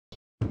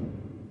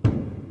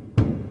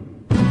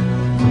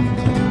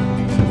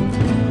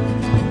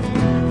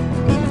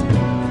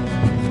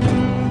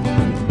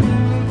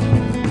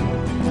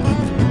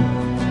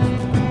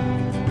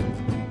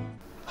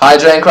Hi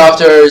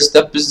Dragoncrafters,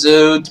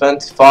 episode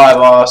 25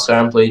 of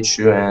Skyrim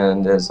playthrough,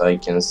 and as I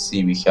can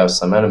see we have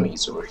some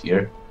enemies over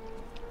here.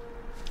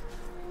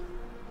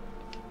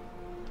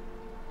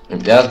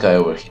 And that guy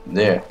over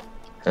there.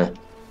 Huh.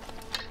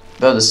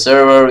 About the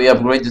server, we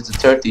upgraded to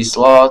 30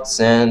 slots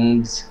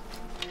and...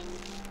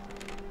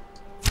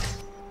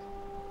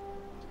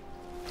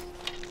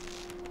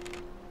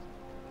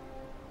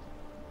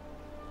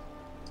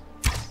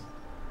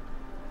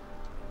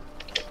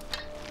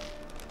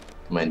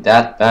 Am I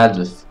that bad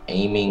with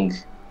aiming?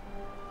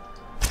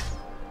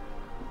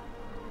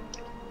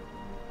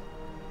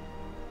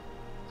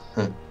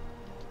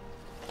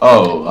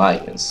 Oh, I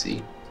can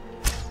see.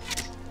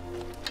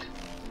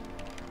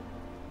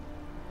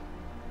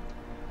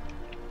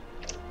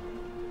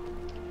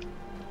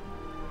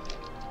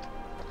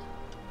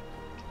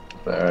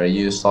 Where are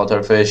you,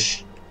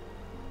 slaughterfish?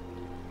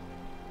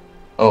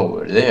 Oh,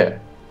 we're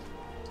there.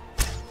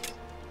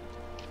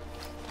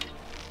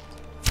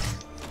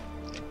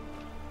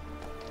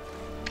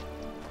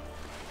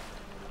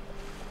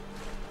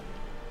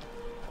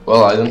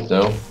 Well, I don't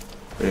know.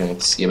 We're going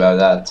to see about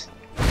that.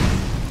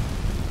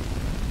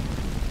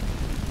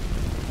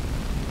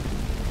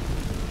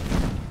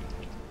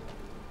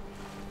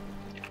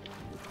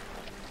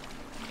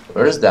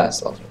 Where's that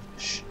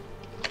slaughterfish?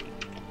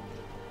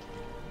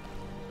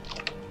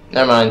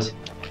 Never mind.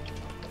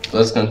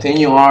 Let's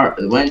continue our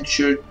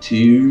adventure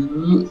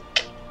to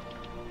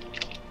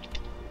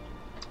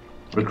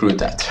recruit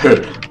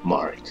that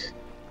Mark.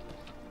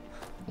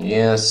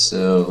 Yes,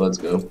 so let's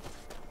go.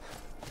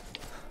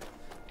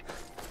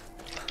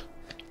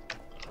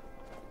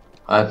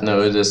 I don't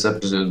know if this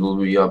episode will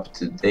be up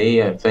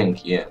today. I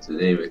think, yeah,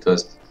 today,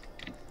 because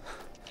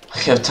I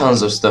have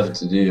tons of stuff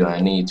to do. I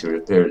need to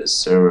repair the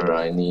server,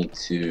 I need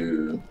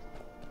to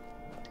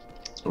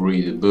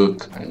read a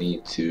book, I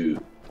need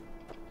to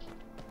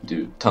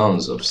do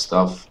tons of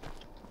stuff.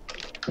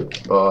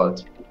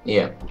 But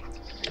yeah,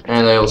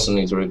 and I also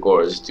need to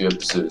record 2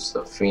 episodes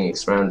of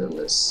Phoenix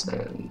Randomness,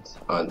 and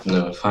I don't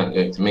know if I'm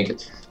going to make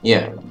it.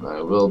 Yeah,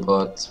 I will,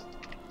 but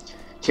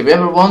have you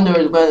ever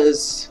wondered when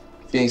is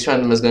Phoenix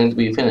Random is going to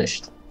be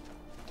finished?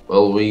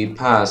 Well, we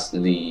passed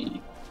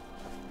the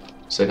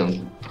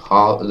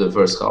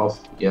first half,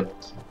 yep.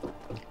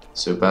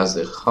 So past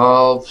the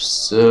half,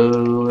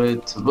 so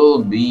it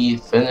will be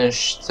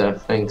finished, I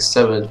think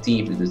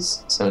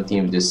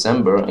 17th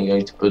December. I'm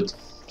going to put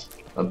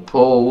a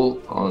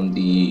poll on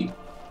the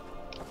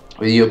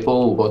video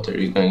poll. What are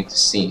you going to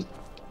see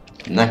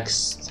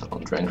next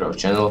on Dragonrykr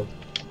channel?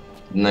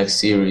 The next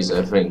series,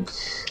 I think,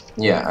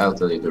 yeah, I'll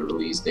tell you the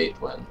release date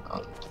when,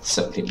 on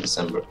 17th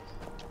December.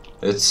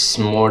 It's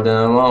more than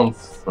a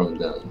month from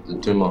then, the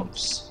 2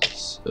 months.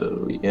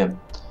 So yeah,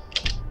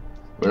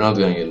 we're not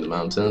going in the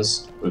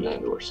mountains, we're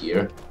going over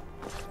here.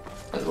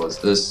 And what's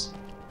this?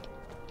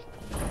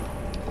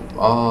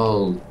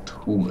 Oh,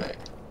 Tume.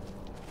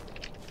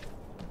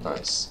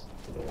 Nice.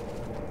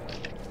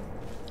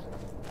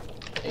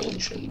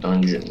 Ancient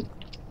dungeon.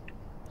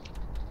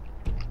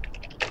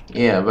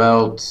 Yeah,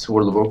 about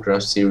World of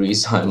Warcraft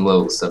series, I'm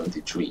level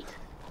 73.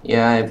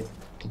 Yeah, I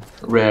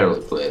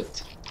rarely play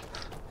it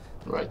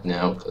right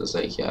now because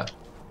I have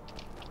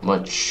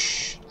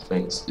much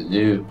things to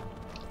do.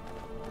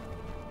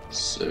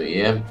 So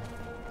yeah.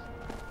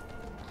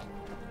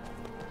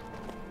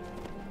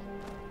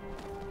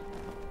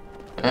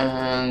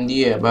 And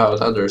yeah,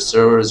 about other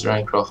servers,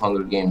 Ranked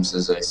Hunger Games,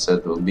 as I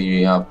said, will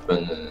be up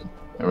in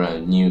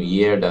around New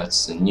Year.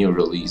 That's the new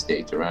release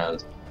date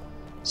around.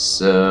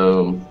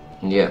 So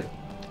yeah.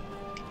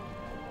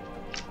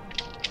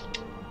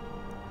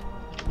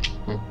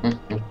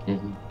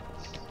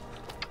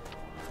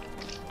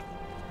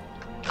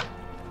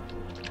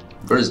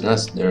 Bird's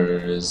nest, there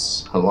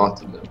is a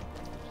lot of them.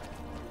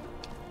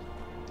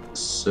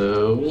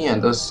 So yeah,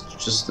 that's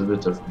just a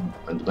bit of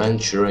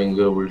adventuring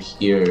over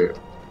here.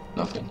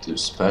 Nothing too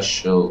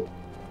special.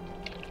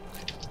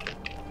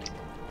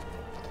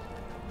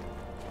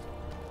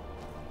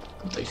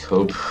 But I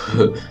hope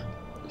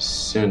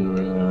soon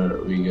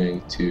we're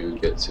going to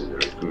get to the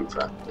recruit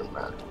factor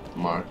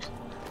mark.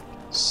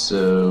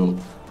 So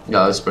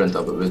yeah, let's sprint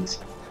up a bit.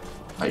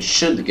 I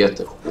should get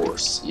a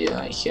horse. Yeah,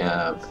 I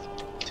have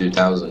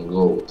 2000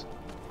 gold.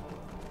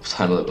 But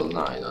I'm level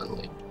 9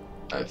 only.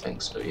 I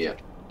think so, yeah.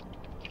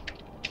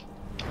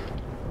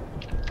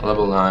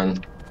 Level 9.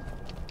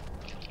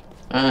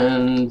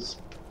 And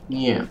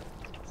yeah.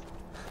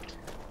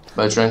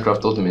 By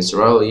Dragonrykr Ultimate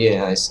Survival,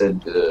 yeah, I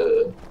said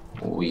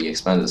we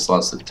expanded the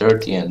slots to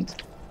 30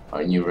 and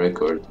our new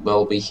record.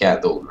 Well, we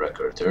had old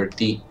record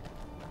 30.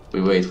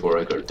 We wait for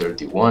record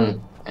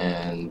 31,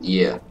 and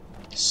yeah.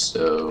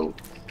 So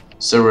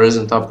server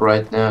isn't up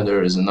right now.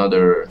 There is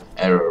another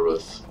error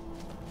with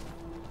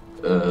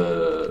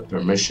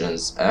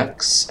permissions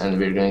X, and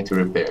we're going to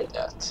repair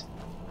that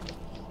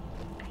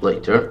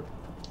later.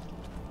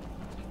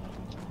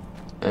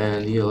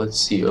 And yeah, let's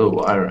see. Oh,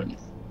 iron.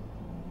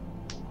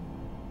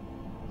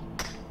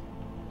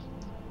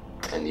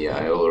 And yeah,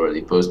 I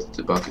already posted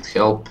the bucket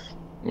help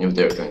if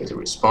they're going to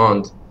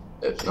respond.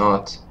 If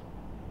not,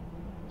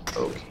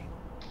 okay.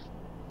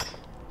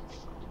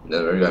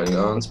 Then we're going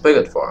on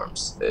spigot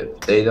farms. If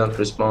they don't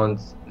respond,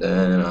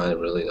 then I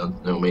really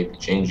don't know. Maybe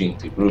changing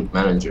to group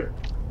manager.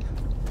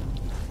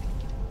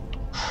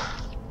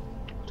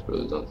 I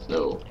really don't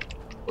know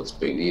what's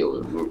big deal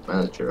with group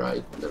manager.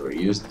 I never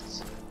used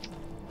it.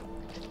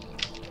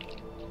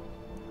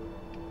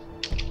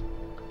 Okay,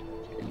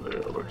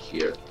 we're over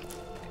here.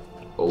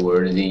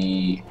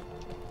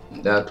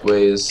 That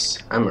way is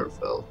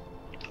Hammerfell.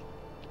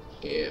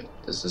 Yeah,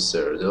 this is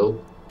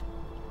Cyrodiil.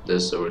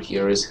 This over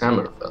here is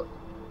Hammerfell.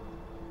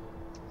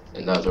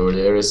 And that over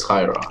there is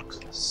High Rock.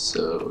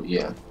 So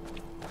yeah,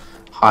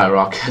 High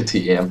Rock at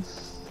the end.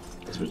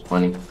 This was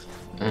funny.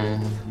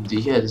 And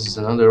yeah, this is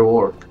another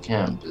orc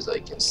camp, as I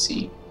can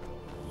see.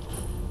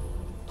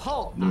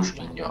 Halt!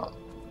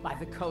 By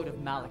the code of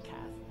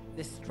Markarth,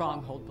 this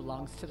stronghold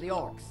belongs to the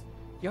orcs.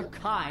 Your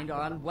kind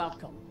are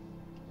unwelcome.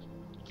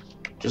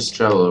 Just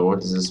traveler, what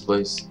is this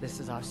place? This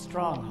is our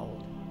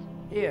stronghold.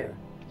 Here,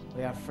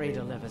 we are free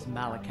to live as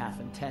Markarth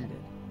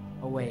intended,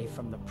 away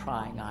from the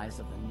prying eyes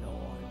of the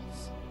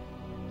Nords.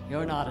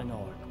 You're not an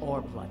orc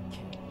or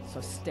bloodkin, so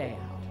stay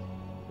out.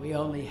 We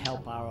only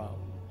help our own.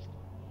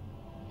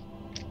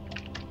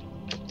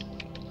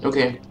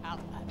 Okay.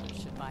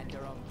 Outlanders should mind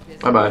their own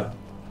business. Bye bye.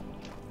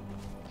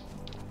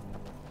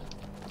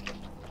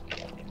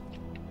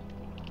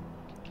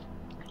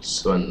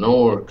 So an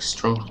orc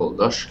stronghold,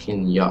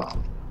 Ashkin Ya.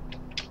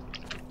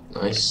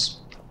 Nice.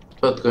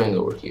 But going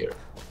over here.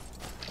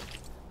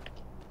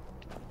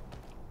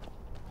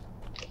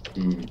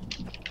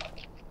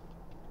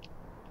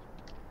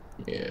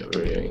 Yeah,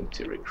 we're going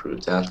to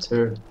recruit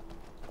after.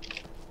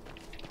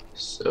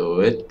 So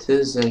it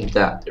is in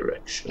that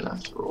direction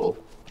after all.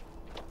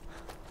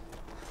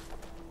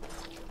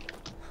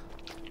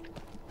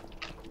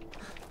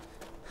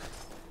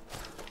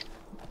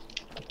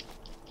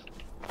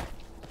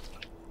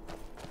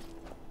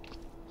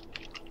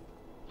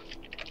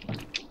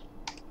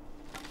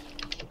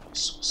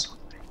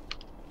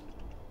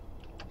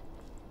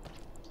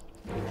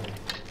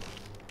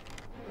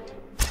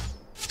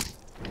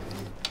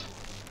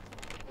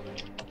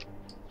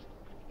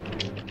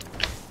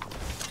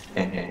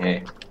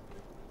 Hey.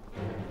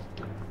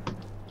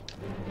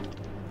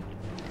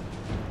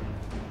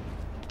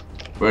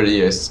 Where do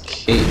you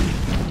escape?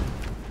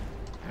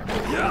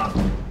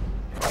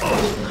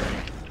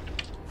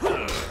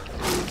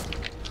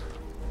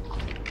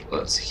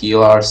 Let's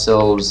heal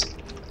ourselves.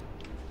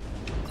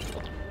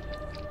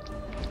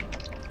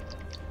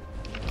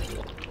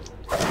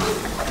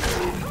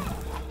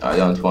 I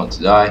don't want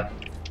to die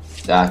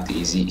that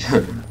easy.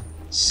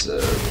 So,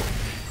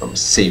 from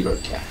Saber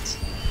Cat.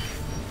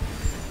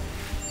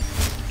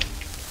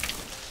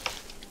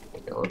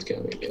 Okay, what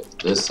can we get?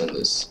 This and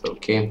this.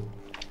 Okay.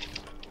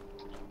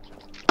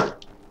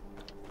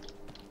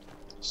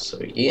 So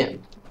yeah.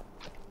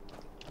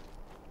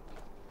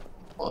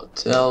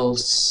 What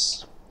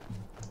else?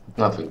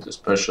 Nothing too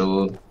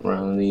special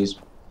around these.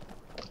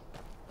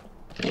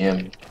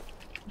 Yeah.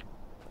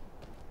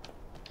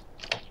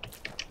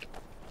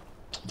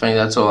 I think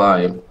that's all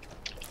I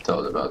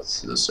thought about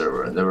the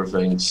server and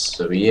everything.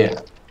 So yeah.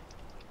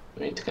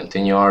 We need to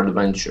continue our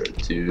adventure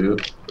to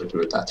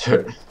recruit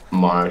after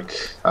Mark.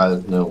 I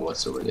don't know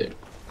what's over there.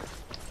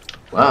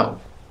 Wow.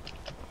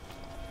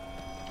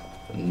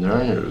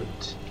 Learn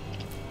route.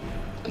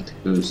 And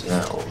who's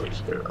now over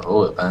here?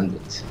 Oh, a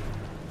bandit.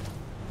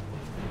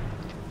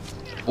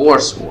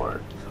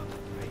 Forsworn.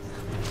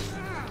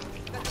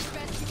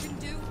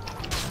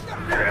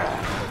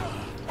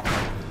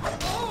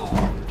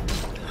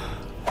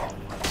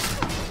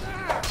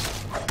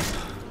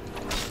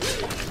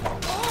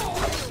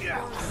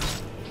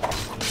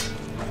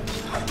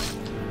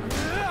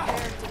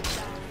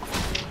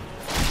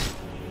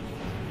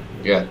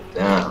 Get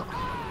down.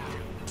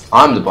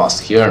 I'm the boss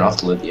here,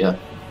 not Lydia.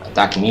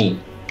 Attack me.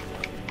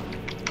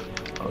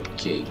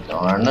 Okay,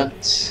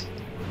 Garnet.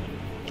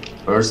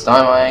 First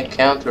time I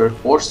encounter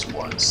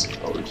Forsworns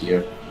over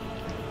here.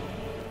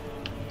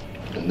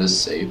 In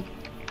this save.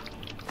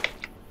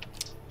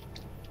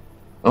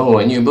 Oh,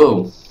 a new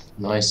bow.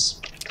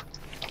 Nice.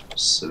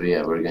 So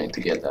yeah, we're going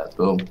to get that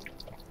bow.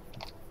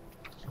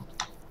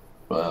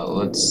 Well,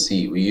 let's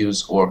see. We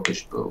use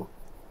Orcish bow.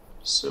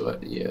 So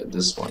yeah,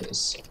 this one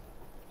is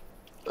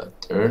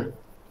better.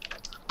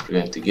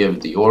 We're going to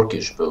give the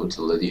Orcish bow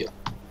to Lydia.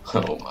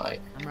 Oh my.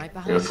 I'm right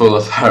behind You're full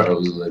of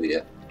arrows,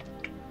 Lydia.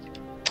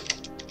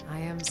 I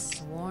am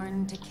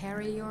sworn to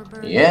carry your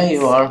burdens. Yeah,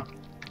 you are.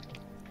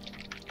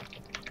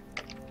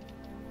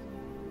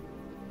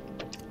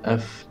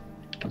 F.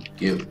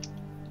 Give.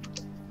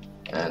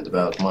 And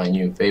about my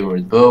new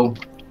favorite bow,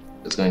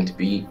 it's going to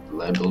be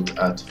leveled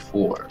at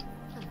 4.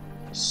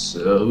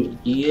 So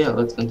yeah,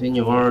 let's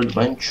continue our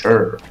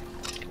adventure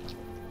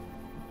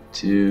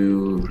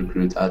to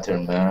recruit after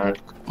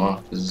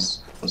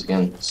Marcus once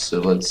again. So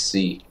let's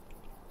see.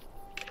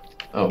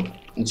 Oh,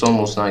 it's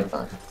almost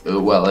nighttime.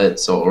 Well,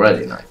 it's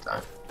already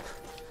nighttime.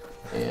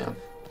 Yeah.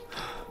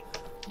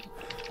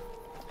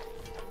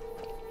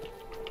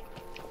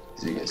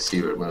 As you can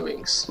see, we're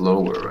moving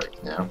slower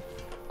right now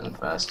and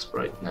fast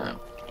right now.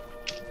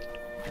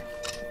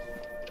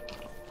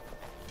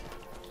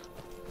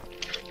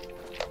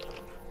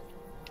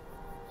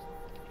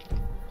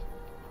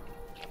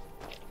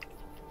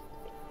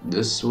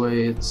 this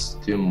way it's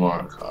to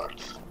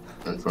Markarth,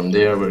 and from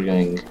there we're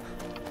going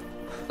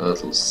a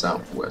little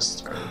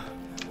southwestern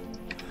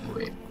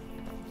way.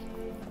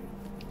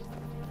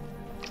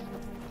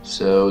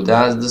 So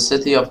that's the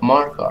city of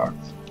Markarth,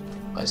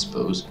 I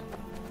suppose.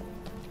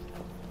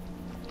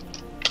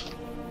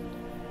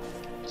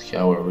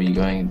 How are we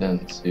going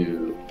then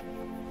to...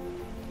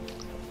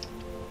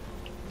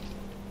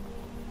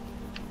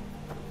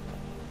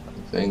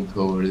 I think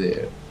over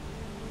there.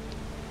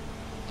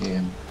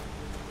 Yeah.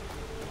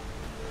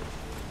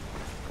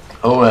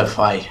 Oh, if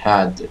I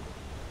had a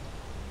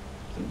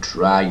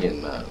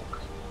dragon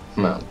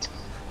mount,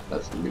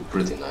 that would be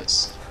pretty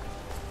nice.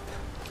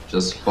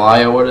 Just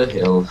fly over the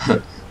hill.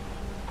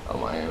 Oh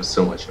my, I have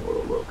so much in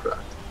World of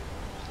Warcraft.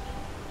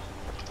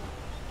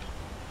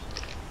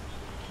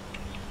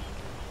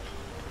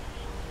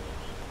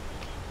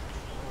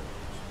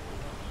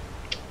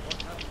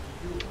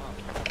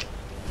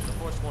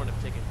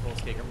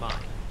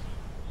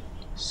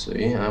 So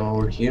yeah, I'm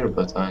over here,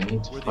 but I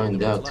need to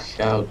find out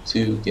how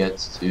to get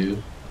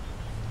to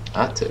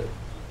Aether.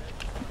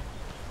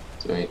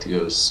 Do I need to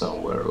go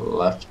somewhere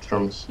left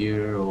from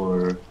here,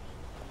 or...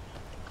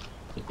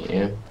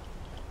 yeah.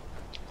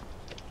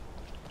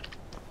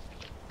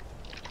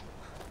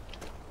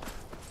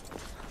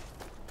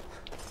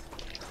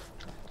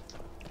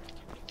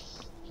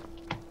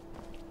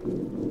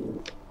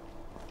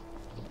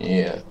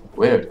 Yeah,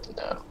 where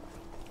now?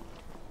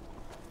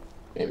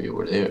 Maybe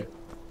over there.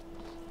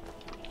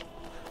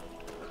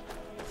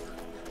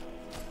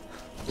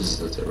 This is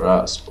the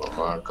terrace for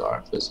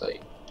Markarth, as I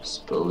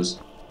suppose.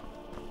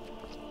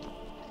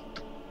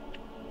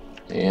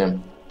 Yeah.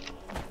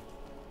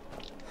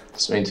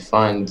 So I need to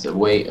find a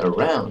way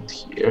around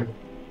here.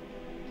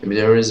 Maybe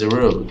there is a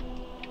road.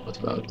 What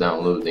about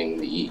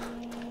downloading the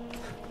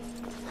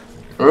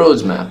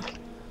roads map?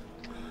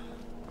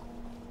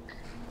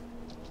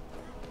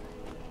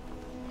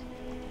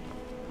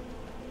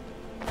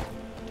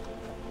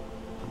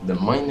 The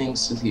mining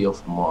city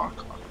of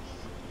Markarth.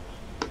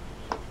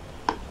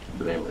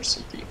 Blamer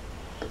city.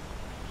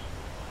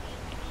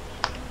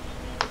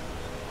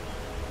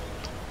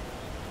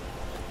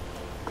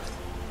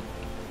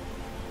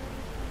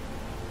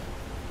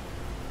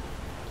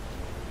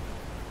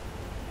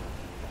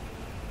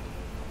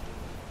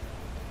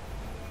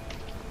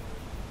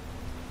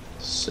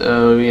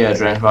 So yeah,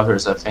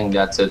 dragonrykrs, I think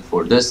that's it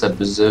for this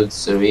episode.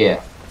 So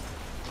yeah,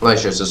 like,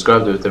 share,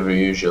 subscribe, do whatever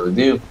you usually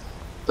do.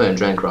 Play on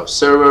Dragonrykr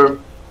server,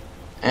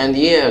 and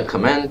yeah,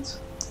 comment.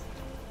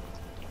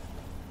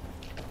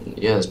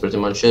 Yeah, that's pretty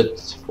much it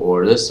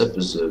for this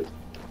episode.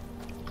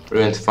 We're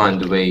going to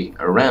find a way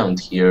around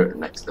here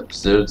next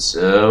episode.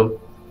 So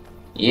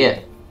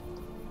yeah,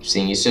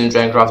 seeing you soon,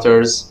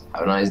 Dragonrykrs.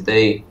 Have a nice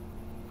day.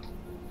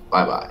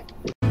 Bye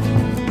bye.